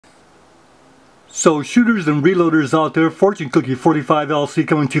So shooters and reloaders out there, Fortune Cookie 45LC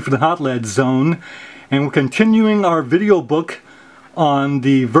coming to you from the Hot Lead Zone, and we're continuing our video book on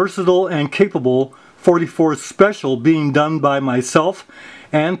the versatile and capable 44 Special being done by myself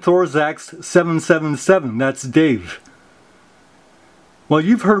and Thorzax777. That's Dave. Well,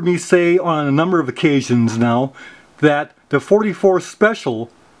 you've heard me say on a number of occasions now that the 44 Special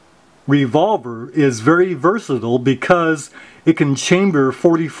revolver is very versatile because it can chamber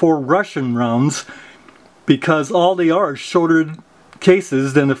 44 Russian rounds, because all they are shorter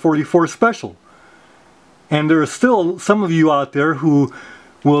cases than the 44 Special. And there are still some of you out there who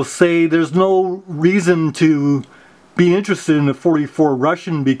will say there's no reason to be interested in the 44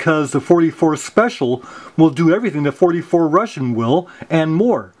 Russian because the 44 Special will do everything the 44 Russian will and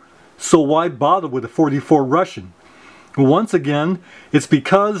more. So why bother with the 44 Russian? Once again, it's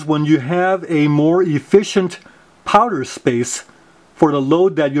because when you have a more efficient powder space for the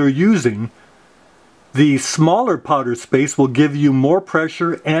load that you're using, the smaller powder space will give you more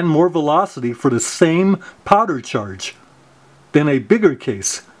pressure and more velocity for the same powder charge than a bigger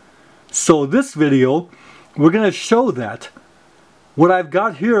case. So this video, we're going to show that. What I've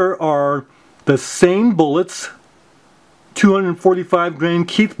got here are the same bullets, 245 grain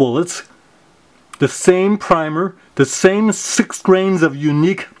Keith bullets, the same primer, the same 6 grains of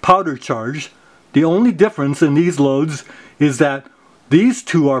unique powder charge. The only difference in these loads is that these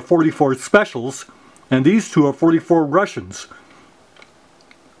two are 44 Specials and these two are 44 Russians.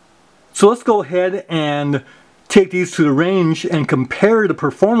 So let's go ahead and take these to the range and compare the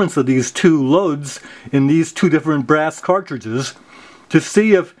performance of these two loads in these two different brass cartridges to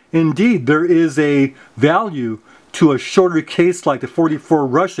see if indeed there is a value to a shorter case like the 44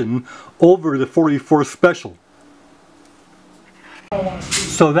 Russian over the 44 Special.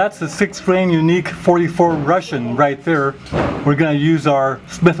 So that's the 6 grain unique 44 Russian right there. We're going to use our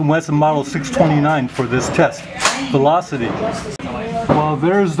Smith & Wesson Model 629 for this test. Velocity. Well,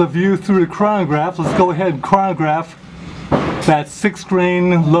 there's the view through the chronograph. Let's go ahead and chronograph that 6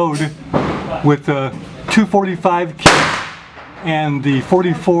 grain load with the 245 Keith and the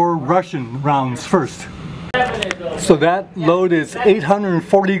 44 Russian rounds first. So that load is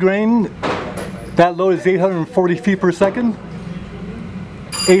 840 grain. That load is 840 feet per second.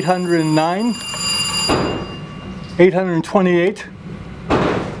 809, 828,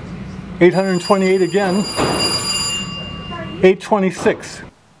 828 again, 826.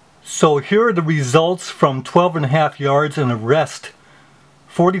 So here are the results from 12.5 yards and a rest.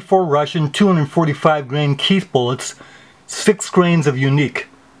 44 Russian, 245 grain Keith bullets, 6 grains of unique.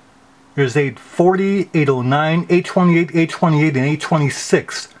 There's 840, 809, 828, 828, and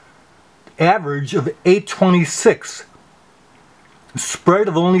 826. Average of 826. Spread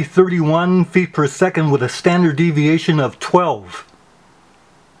of only 31 feet per second with a standard deviation of 12.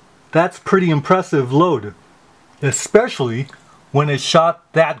 That's pretty impressive load, especially when it shot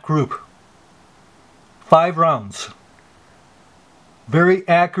that group. 5 rounds. Very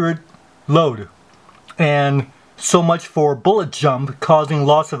accurate load, and so much for bullet jump causing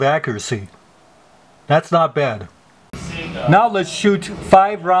loss of accuracy. That's not bad. Now let's shoot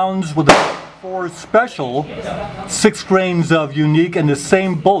 5 rounds with a 44 Special, 6 grains of unique and the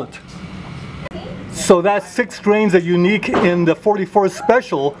same bullet. So that's 6 grains of unique in the 44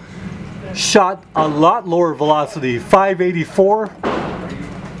 Special shot a lot lower velocity. 584,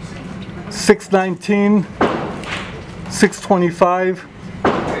 619, 625,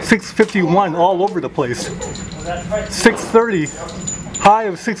 651, all over the place. 630, high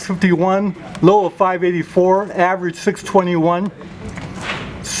of 651, low of 584, average 621.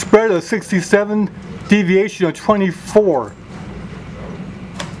 Spread of 67, deviation of 24.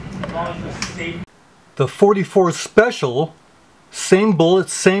 The 44 Special, same bullet,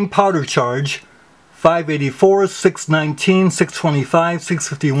 same powder charge, 584, 619, 625,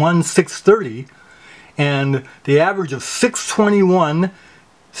 651, 630, and the average of 621,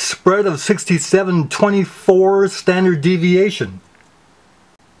 spread of 67, 24 standard deviation.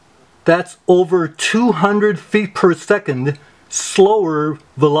 That's over 200 feet per second slower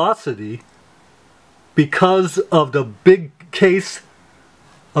velocity because of the big case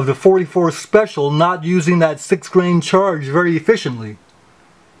of the 44 Special not using that 6 grain charge very efficiently.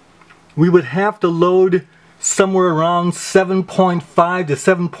 We would have to load somewhere around 7.5 to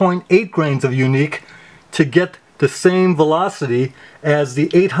 7.8 grains of unique to get the same velocity as the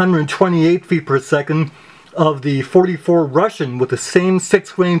 828 feet per second of the 44 Russian with the same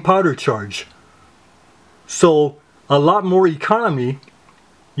 6 grain powder charge. So a lot more economy.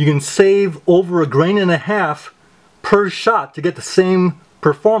 You can save over 1.5 grains per shot to get the same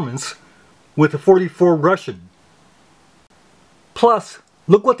performance with the 44 Russian. Plus,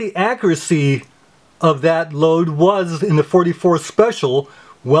 look what the accuracy of that load was in the 44 Special,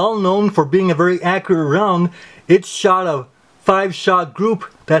 well known for being a very accurate round. It shot a 5-shot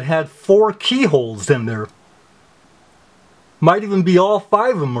group that had 4 keyholes in there. Might even be all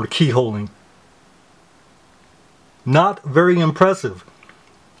 5 of them were keyholing. Not very impressive.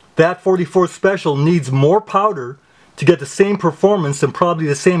 That 44 Special needs more powder to get the same performance and probably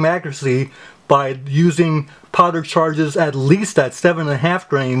the same accuracy by using powder charges at least at 7.5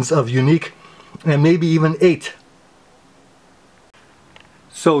 grains of unique and maybe even 8.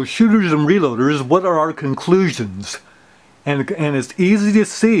 So shooters and reloaders, what are our conclusions? And it's easy to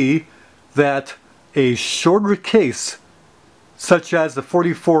see that a shorter case such as the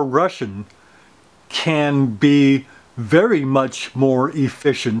 44 Russian can be very much more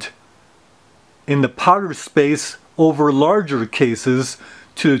efficient in the powder space over larger cases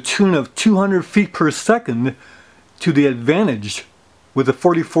to the tune of 200 feet per second to the advantage with the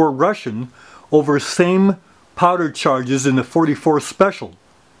 44 Russian over same powder charges in the 44 Special.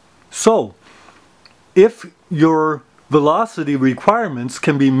 So, if your velocity requirements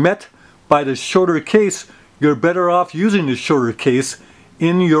can be met by the shorter case, you're better off using the shorter case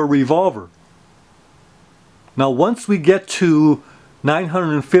in your revolver. Now once we get to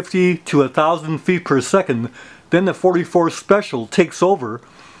 950 to 1,000 feet per second, then the 44 Special takes over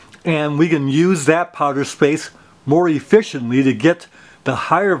and we can use that powder space more efficiently to get the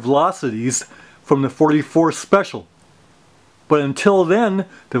higher velocities from the 44 Special. But until then,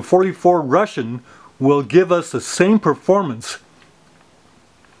 the 44 Russian will give us the same performance.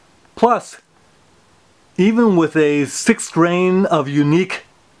 Plus, even with a 6 grain of unique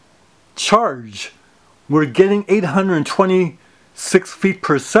charge, we're getting 826 feet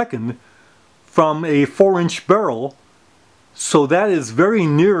per second from a 4-inch barrel. So that is very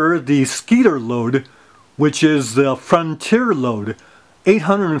near the Skeeter load, which is the Frontier load.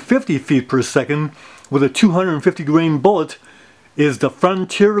 850 feet per second with a 250 grain bullet is the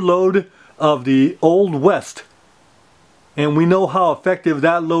Frontier load of the Old West. And we know how effective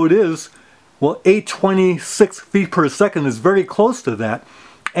that load is. Well, 826 feet per second is very close to that.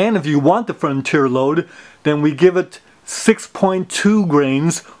 And if you want the Frontier load, then we give it 6.2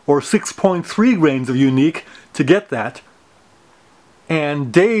 grains or 6.3 grains of unique to get that.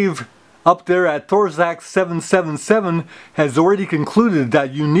 And Dave up there at Thorzak 777 has already concluded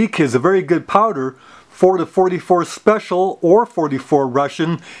that unique is a very good powder for the 44 Special or 44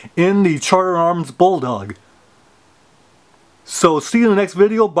 Russian in the Charter Arms Bulldog. So see you in the next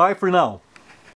video. Bye for now.